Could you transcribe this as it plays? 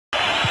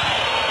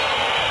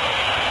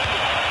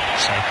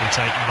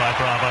Nicely taken by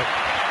Bravo.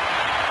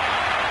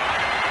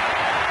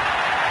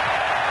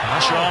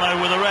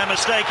 Mascherano with a rare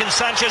mistake, and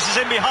Sanchez is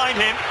in behind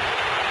him.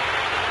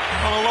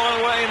 Not a lot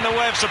of way in the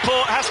way of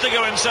support, has to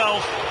go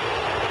himself.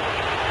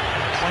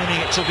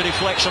 Claiming it took a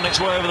deflection on its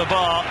way over the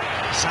bar.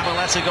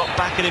 Zabaleta got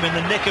back at him in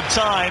the nick of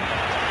time.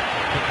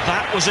 But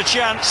that was a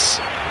chance.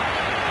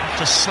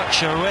 After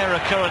such a rare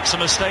occurrence, a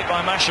mistake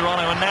by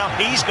Mascherano, and now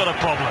he's got a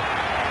problem.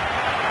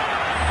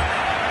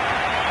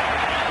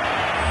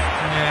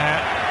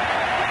 Yeah.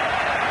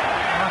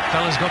 That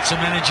fella's got some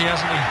energy,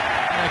 hasn't he?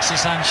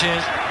 Alexis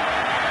Sanchez.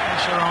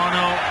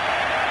 Mascherano.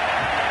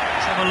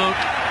 Let's have a look.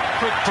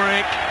 Quick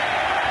break.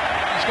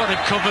 He's got it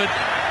covered.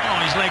 Oh,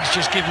 his legs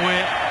just give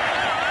way.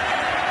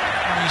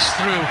 And he's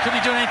through. Could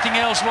he do anything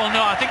else? Well,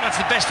 no, I think that's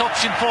the best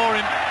option for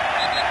him.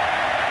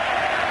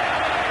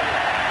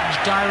 As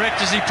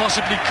direct as he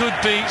possibly could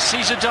be.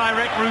 Sees a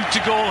direct route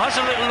to goal. Has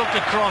a little look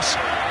across.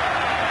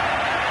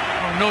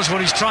 Well, knows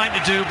what he's trying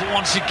to do, but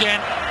once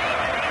again,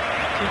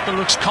 keeper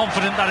looks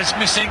confident that it's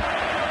missing.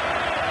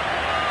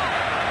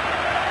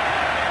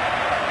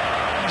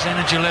 His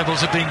energy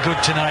levels have been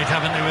good tonight,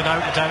 haven't they,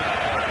 without a doubt.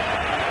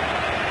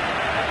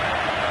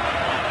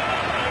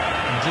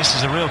 This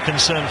is a real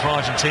concern for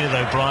Argentina,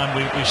 though, Brian.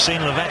 We've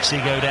seen Lavezzi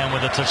go down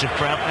with a touch of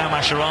cramp. Now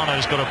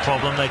Mascherano's got a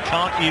problem. They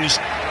can't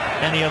use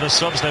any other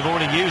subs. They've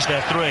already used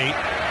their 3,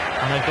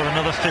 and they've got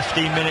another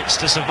 15 minutes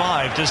to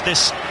survive. Does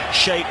this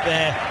shape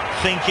their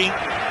thinking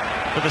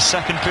for the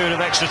second period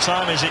of extra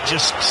time? Is it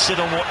just sit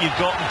on what you've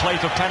got and play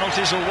for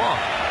penalties, or what?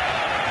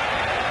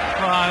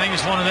 Well, I think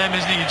it's one of them,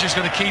 isn't it? You've just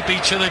got to keep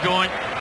each other going.